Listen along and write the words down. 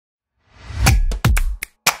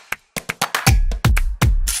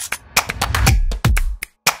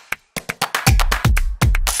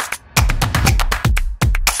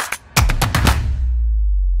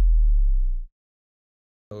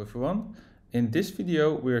everyone. In this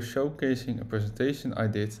video we are showcasing a presentation I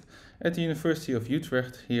did at the University of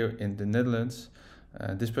Utrecht here in the Netherlands.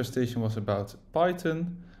 This presentation was about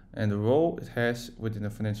Python and the role it has within the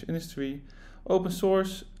financial industry, open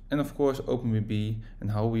source and of course OpenBB,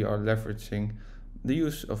 and how we are leveraging the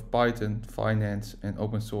use of Python, finance and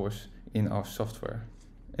open source in our software.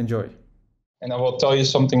 Enjoy. And I will tell you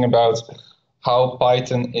something about how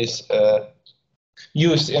Python is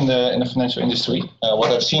used in the financial industry.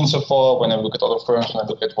 What I've seen so far when I look at other firms, when I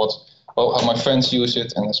look at how my friends use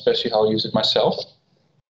it, and especially how I use it myself.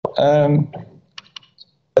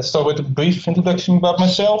 Let's start with a brief introduction about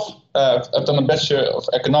myself. I've done a Bachelor of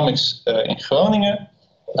Economics in Groningen,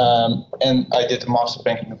 and I did a Master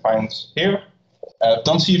Banking and Finance here. I've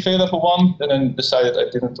done CFA Level 1, and then decided I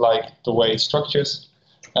didn't like the way it's structured.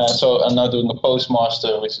 So I'm now doing a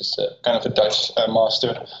postmaster, which is kind of a Dutch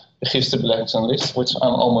master, registerbeleggingsanalist, which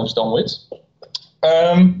I'm almost done with.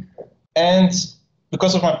 And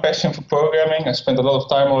because of my passion for programming, I spent a lot of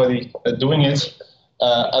time already doing it.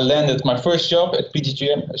 I landed my first job at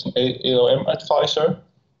PGGM as an ALM advisor.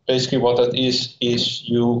 Basically what that is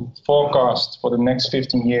you forecast for the next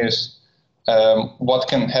 15 years what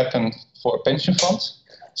can happen for a pension fund.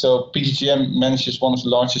 So PGGM manages one of the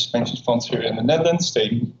largest pension funds here in the Netherlands.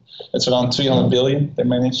 It's around 300 billion they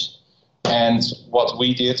manage. And what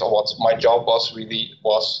we did, or what my job was really,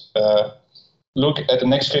 was look at the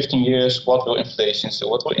next 15 years, what will inflation do,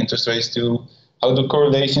 what will interest rates do, how do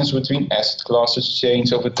correlations between asset classes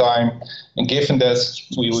change over time. And given that,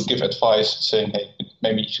 we would give advice saying, hey,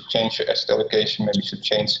 maybe you should change your asset allocation, maybe you should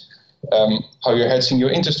change how you're hedging your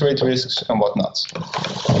interest rate risks and whatnot.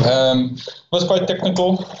 It was quite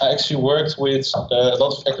technical. I actually worked with a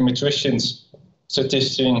lot of econometricians,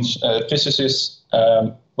 statisticians, physicists.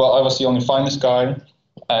 Well, I was the only finance guy.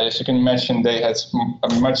 As you can imagine, they had a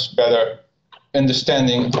much better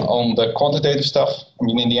understanding on the quantitative stuff. I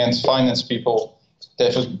mean, in the end, finance people,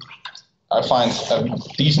 I find a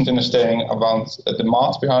decent understanding around the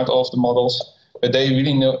math behind all of the models. But they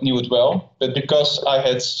really knew it well. But because I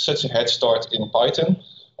had such a head start in Python,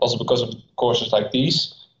 also because of courses like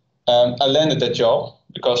these, I landed that job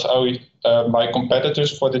because my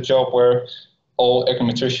competitors for the job were all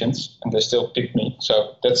econometricians, and they still picked me.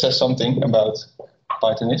 So that says something about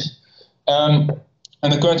Python is. And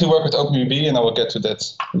I currently work with OpenBB, and I will get to that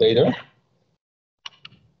later.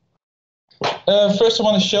 First, I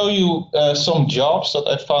want to show you some jobs that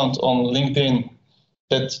I found on LinkedIn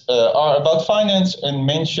that are about finance and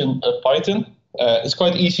mention Python. It's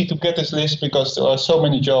quite easy to get this list because there are so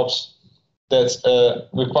many jobs that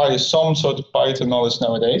require some sort of Python knowledge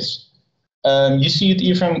nowadays. You see it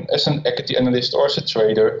even as an equity analyst or as a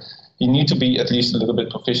trader. You need to be at least a little bit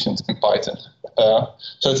proficient in Python.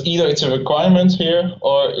 So it's a requirement here,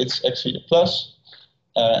 or it's actually a plus.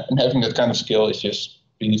 And having that kind of skill is just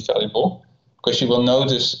really valuable, because you will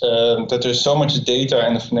notice that there's so much data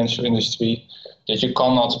in the financial industry that you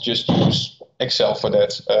cannot just use Excel for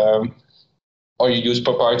that. Or you use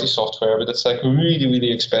proprietary software, but it's like really,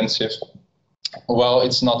 really expensive. Well,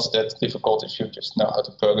 it's not that difficult if you just know how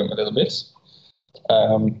to program a little bit.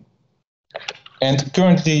 And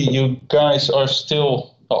currently, you guys are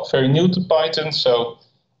still very new to Python, so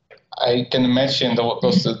I can imagine that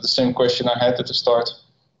was the same question I had at the start.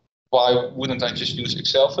 Why wouldn't I just use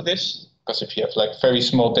Excel for this? Because if you have like very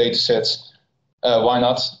small data sets, why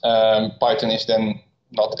not? Python is then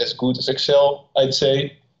not as good as Excel, I'd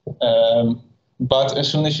say. But as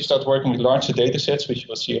soon as you start working with larger data sets, which you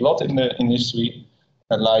will see a lot in the industry,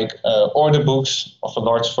 like order books of a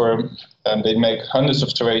large firm, they make hundreds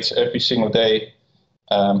of trades every single day.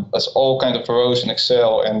 That's all kind of rows in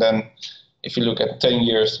Excel. And then if you look at 10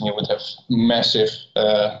 years, then you would have massive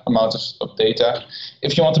amount of data.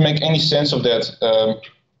 If you want to make any sense of that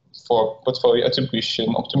for portfolio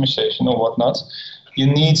attribution, optimization or whatnot, you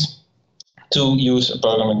need to use a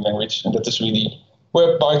programming language. And that is really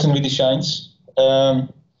where Python really shines.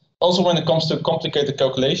 Also, when it comes to complicated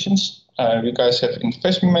calculations, you guys have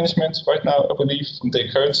investment management right now, I believe, from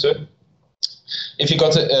Dick Hertze. If you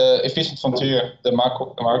got the efficient frontier, the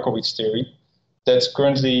Markowitz theory, that's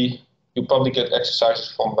currently, you probably get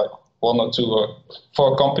exercises from like 1 or 2 or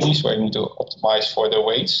 4 companies where you need to optimize for their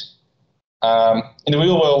weights. In the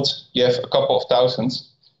real world, you have a couple of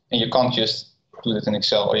thousands, and you can't just do it in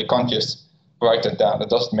Excel, or you can't just write that down. That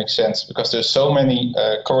doesn't make sense because there's so many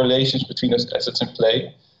correlations between those assets in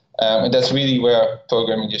play. And that's really where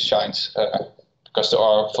programming just shines. Because there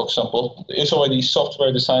are, for example, there is already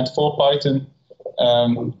software designed for Python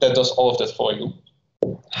that does all of that for you.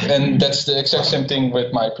 And that's the exact same thing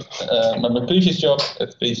with my previous job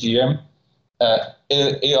at PGGM.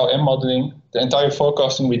 ALM modeling, the entire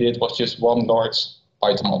forecasting we did was just one large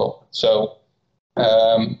Python model. So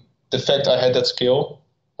the fact I had that skill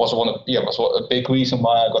was a big reason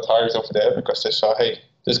why I got hired over there, because they saw, hey,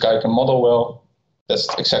 this guy can model well. That's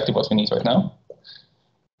exactly what we need right now.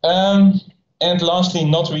 And lastly,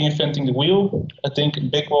 not reinventing the wheel. I think a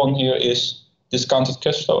big one here is discounted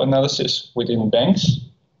cash flow analysis within banks.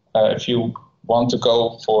 If you want to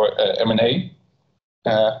go for M&A,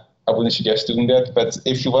 I wouldn't suggest doing that. But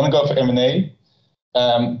if you want to go for M&A,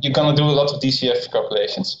 you're going to do a lot of DCF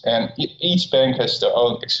calculations. And each bank has their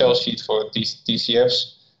own Excel sheet for these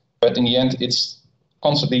DCFs. But in the end, it's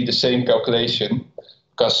constantly the same calculation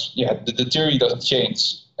because the theory doesn't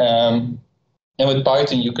change. And with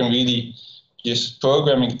Python, you can really just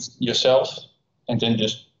program it yourself and then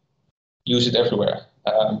just use it everywhere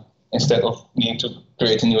instead of needing to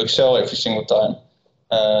create a new Excel every single time.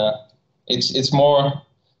 It's more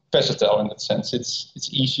versatile in that sense. It's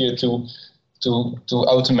easier to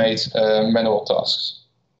automate manual tasks.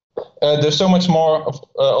 There's so much more of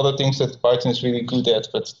other things that Python is really good at,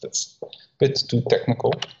 but that's a bit too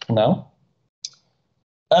technical for now.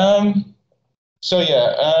 I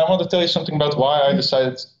want to tell you something about why I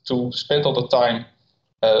decided to spend all the time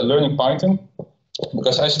learning Python.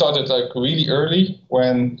 Because I started like really early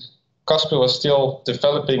when Casper was still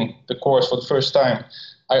developing the course for the first time.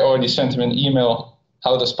 I already sent him an email.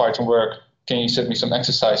 How does Python work? Can you send me some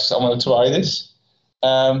exercises? I want to try this.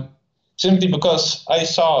 Simply because I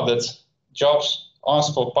saw that jobs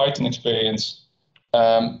asked for Python experience,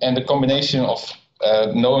 and the combination of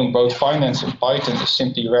knowing both finance and Python is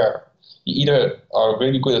simply rare. You either are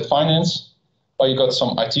really good at finance, or you got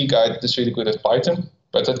some IT guy that is really good at Python.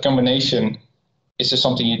 But that combination is just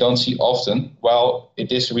something you don't see often. Well,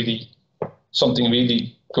 it is really something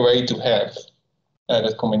really great to have,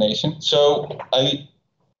 that combination. So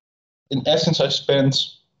in essence, I spent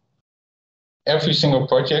every single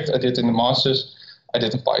project I did in the master's, I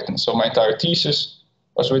did in Python. So my entire thesis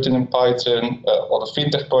was written in Python, all the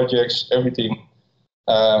fintech projects, everything.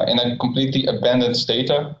 And I completely abandoned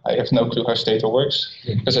Stata. I have no clue how Stata works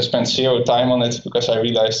because I spent zero time on it because I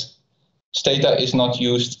realized Stata is not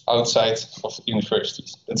used outside of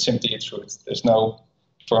universities. That's simply the truth. There's no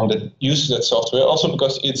firm that uses that software. Also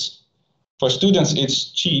because for students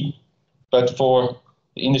it's cheap, but for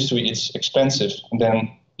the industry it's expensive. And then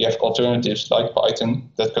you have alternatives like Python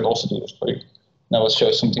that can also do this for you. And I will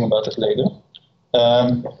show something about it later.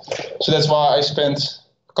 So that's why I spent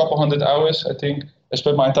a couple hundred hours, I think. I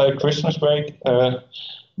spent my entire Christmas break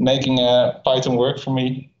making Python work for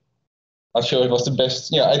me. Not sure it was the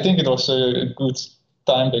best. Yeah, I think it was a good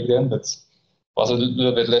time back then, but it was a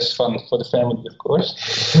little bit less fun for the family, of course.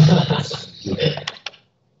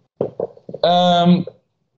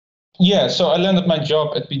 So I landed my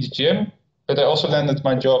job at PGGM, but I also landed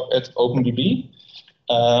my job at OpenBB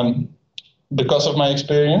because of my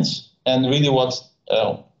experience. And really what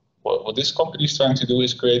this company is trying to do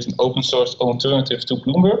is create an open source alternative to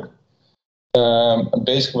Bloomberg.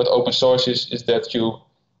 Basically what open source is that you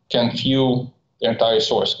can view the entire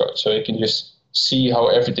source code. So you can just see how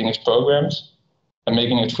everything is programmed and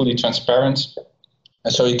making it fully transparent.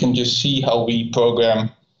 And so you can just see how we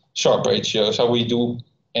program Sharpe ratios, how we do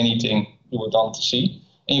anything you would want to see.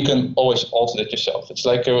 And you can always alter that yourself. It's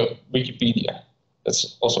like a Wikipedia.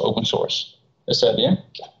 That's also open source. That's the idea.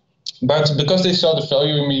 But because they saw the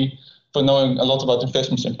value in me for knowing a lot about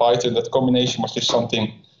investments in Python, that combination was just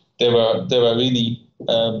something they were really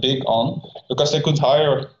big on, because they could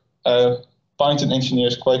hire Python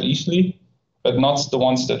engineers quite easily, but not the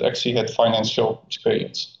ones that actually had financial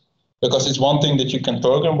experience. Because it's one thing that you can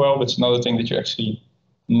program well, but it's another thing that you actually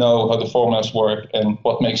know how the formulas work and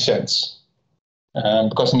what makes sense.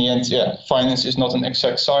 Because in the end, finance is not an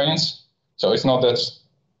exact science. So it's not that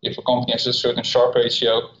if a company has a certain Sharpe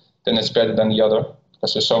ratio, then it's better than the other,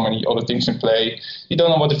 because there's so many other things in play. You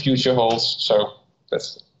don't know what the future holds, so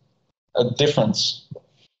that's a difference.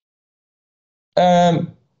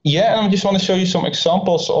 And I just want to show you some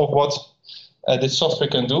examples of what this software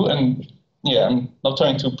can do. And I'm not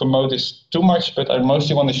trying to promote this too much, but I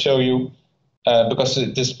mostly want to show you, because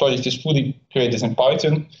this project is fully created in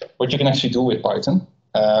Python, what you can actually do with Python,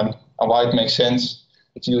 and why it makes sense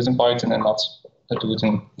to do it in Python and not do it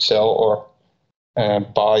in Excel or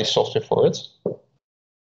buy software for it.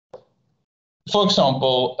 For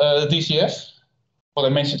example, DCF, what I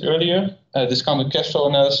mentioned earlier, discounted cash flow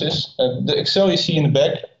analysis. The Excel you see in the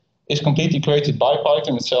back is completely created by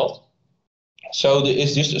Python itself. So there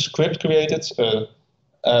is just a script created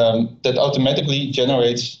that automatically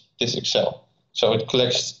generates this Excel. So it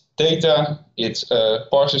collects data, it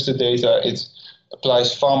parses the data, it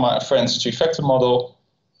applies Pharma and Friends three-factor model,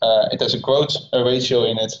 It has a growth ratio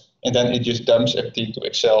in it, and then it just dumps everything to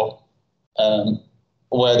Excel,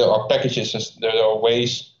 where there are packages, there are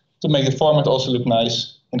ways to make the format also look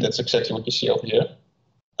nice, and that's exactly what you see over here.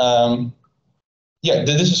 Yeah,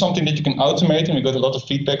 this is something that you can automate, and we got a lot of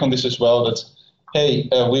feedback on this as well, that, hey,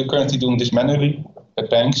 we're currently doing this manually at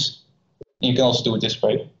banks. You can also do it this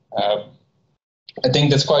way. I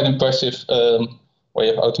think that's quite impressive way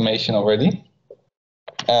of automation already.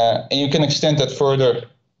 And you can extend that further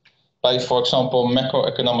by, for example,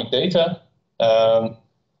 macroeconomic data.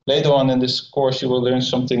 Later on in this course, you will learn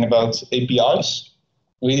something about APIs.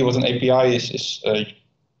 Really what an API is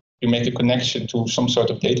you make a connection to some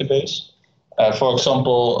sort of database. For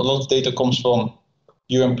example, a lot of data comes from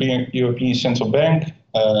European Central Bank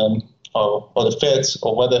or the Fed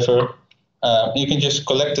or whatever. You can just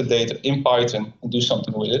collect the data in Python and do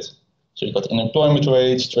something with it. So you've got unemployment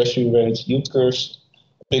rates, treasury rates, yield curves,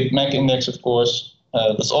 Big Mac index, of course.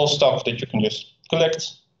 That's all stuff that you can just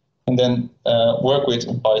collect and then work with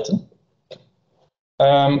in Python.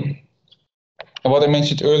 And what I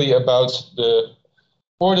mentioned earlier about the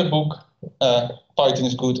order book, Python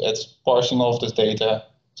is good at parsing off this data.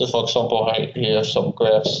 So for example, here have some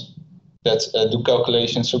graphs that do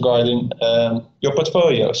calculations regarding your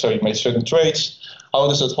portfolio. So you made certain trades. How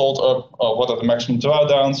does it hold up? Or what are the maximum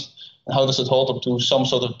drawdowns? And how does it hold up to some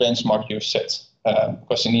sort of benchmark you've set?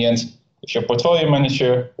 Because in the end, if you're a portfolio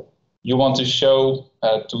manager, you want to show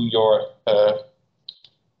to your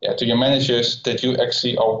managers that you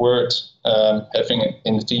actually are worth having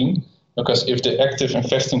in the team. Because if the active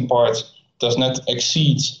investing part does not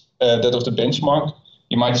exceed that of the benchmark,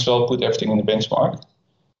 you might as well put everything in the benchmark.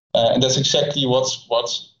 And that's exactly what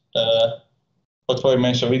portfolio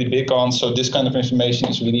managers are really big on. So this kind of information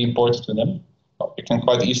is really important to them. You can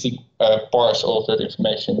quite easily parse all of that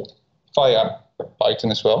information via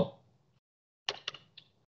Python as well.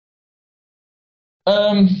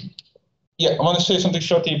 I want to say something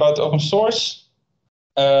shortly about open source.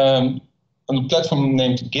 On a platform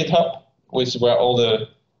named GitHub, which is where all the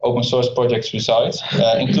open source projects reside,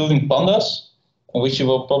 including Pandas, which you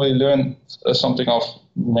will probably learn something of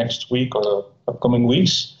next week or upcoming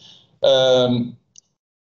weeks.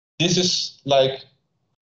 This is like,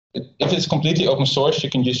 if it's completely open source, you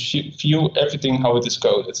can just view everything how it is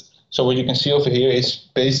coded. So what you can see over here is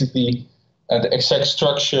basically the exact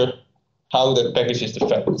structure, how that package is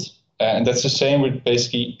developed. And that's the same with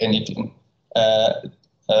basically anything.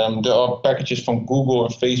 There are packages from Google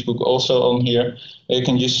and Facebook also on here. You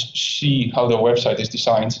can just see how their website is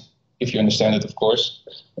designed, if you understand it, of course.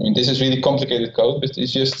 I mean, this is really complicated code, but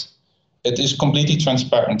it is completely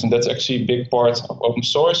transparent, and that's actually a big part of open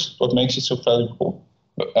source, what makes it so valuable.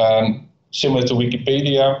 Similar to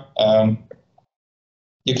Wikipedia,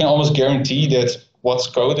 you can almost guarantee that what's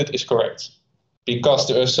coded is correct, because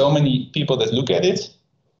there are so many people that look at it.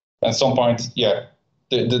 At some point,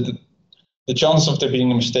 the chance of there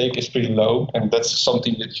being a mistake is pretty low, and that's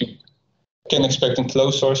something that you can expect in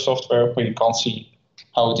closed source software where you can't see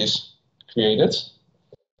how it is created.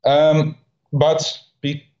 But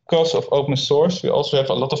because of open source, we also have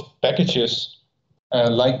a lot of packages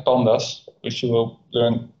like Pandas, which you will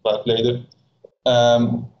learn about later,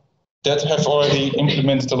 that have already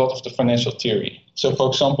implemented a lot of the financial theory. So for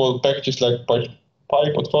example, packages like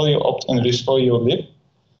PyPortfolio and RisfolioLib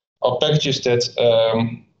are packages that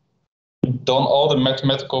done all the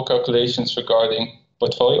mathematical calculations regarding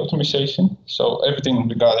portfolio optimization. So everything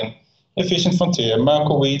regarding efficient frontier,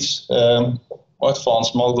 macro-weeds, or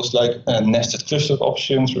advanced models like nested cluster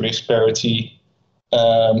options, risk parity,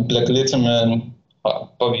 Black-Litterman,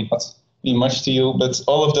 probably not really much to you, but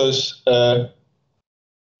all of those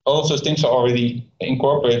things are already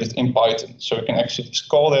incorporated in Python. So you can actually just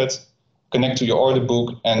call that, connect to your order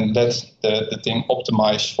book, and let the thing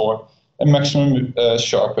optimize for a maximum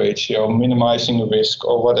Sharpe ratio, minimizing the risk,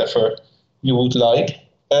 or whatever you would like.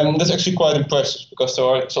 And that's actually quite impressive, because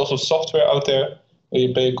it's also software out there where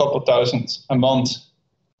you pay a couple $1,000 a month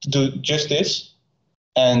to do just this.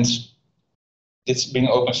 And it's being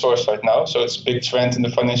open source right now. So it's a big trend in the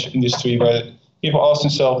financial industry where people ask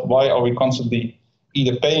themselves, why are we constantly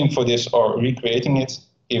either paying for this or recreating it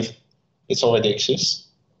if it already exists?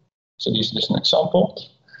 So this is an example.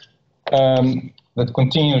 That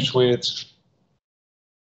continues with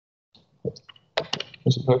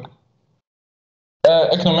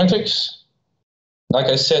econometrics. Like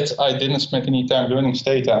I said, I didn't spend any time learning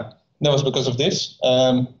data. That was because of this.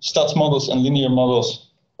 Stats models and linear models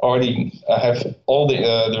already have all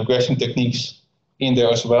the regression techniques in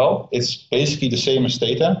there as well. It's basically the same as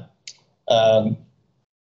data. And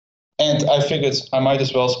I figured I might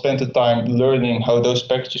as well spend the time learning how those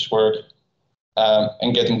packages work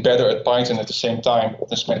and getting better at Python at the same time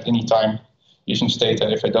than spend any time using Stata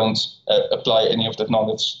if I don't apply any of that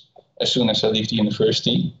knowledge as soon as I leave the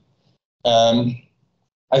university.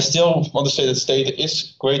 I still want to say that Stata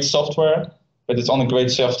is great software, but it's only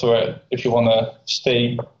great software if you want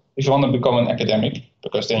to become an academic,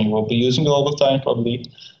 because then you will be using it all the time probably.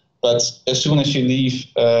 But as soon as you leave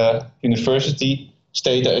university,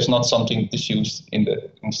 Stata is not something that's used in the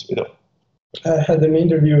hospital. I had an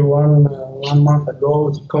interview one month ago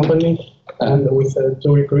with a company and with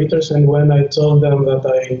two recruiters, and when I told them that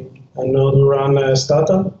I know to run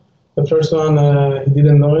Stata, the first one he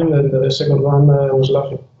didn't know it, and the second one was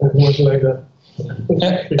laughing. It was like that.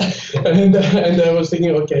 and I was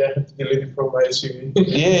thinking, okay, I have to delete it from my CV.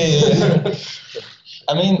 Yeah.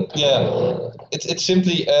 I mean, yeah, it's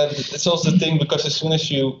simply it's also the thing, because as soon as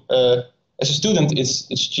you as a student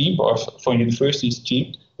it's cheap, or for university it's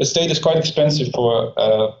cheap. The Stata is quite expensive for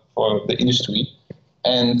the industry,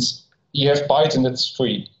 and you have Python that's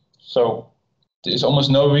free. So there's almost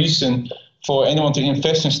no reason for anyone to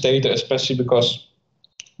invest in Stata, especially because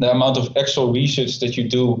the amount of actual research that you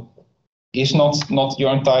do is not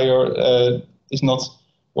your entire is not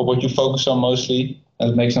what you focus on mostly, and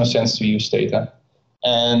it makes no sense to use Stata.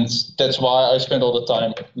 And that's why I spend all the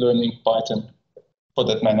time learning Python for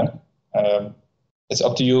that manner. It's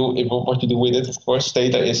up to you what you do with it. Of course,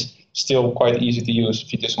 Stata is still quite easy to use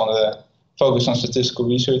if you just want to focus on statistical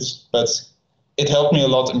research, but it helped me a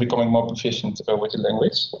lot in becoming more proficient with the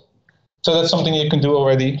language. So that's something you can do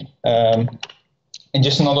already. And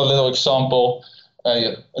just another little example,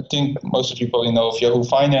 I think most of you probably know of Yahoo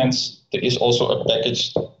Finance. There is also a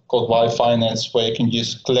package called Y Finance where you can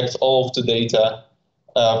just collect all of the data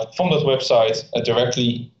from that website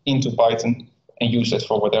directly into Python and use it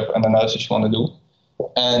for whatever analysis you want to do.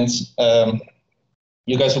 And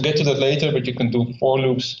you guys will get to that later, but you can do for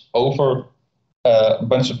loops over a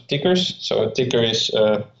bunch of tickers. So a ticker is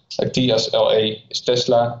like T as LA is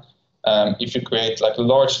Tesla. If you create like a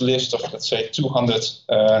large list of, let's say, 200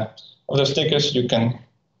 of those tickers, you can,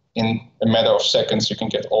 in a matter of seconds, you can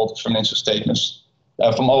get all the financial statements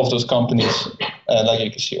from all of those companies, like you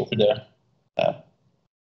can see over there.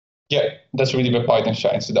 Yeah, that's really where Python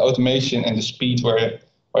shines. The automation and the speed where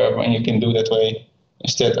you can do that way,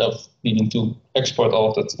 instead of needing to export all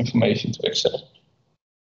of that information to Excel.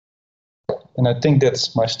 And I think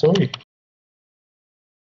that's my story.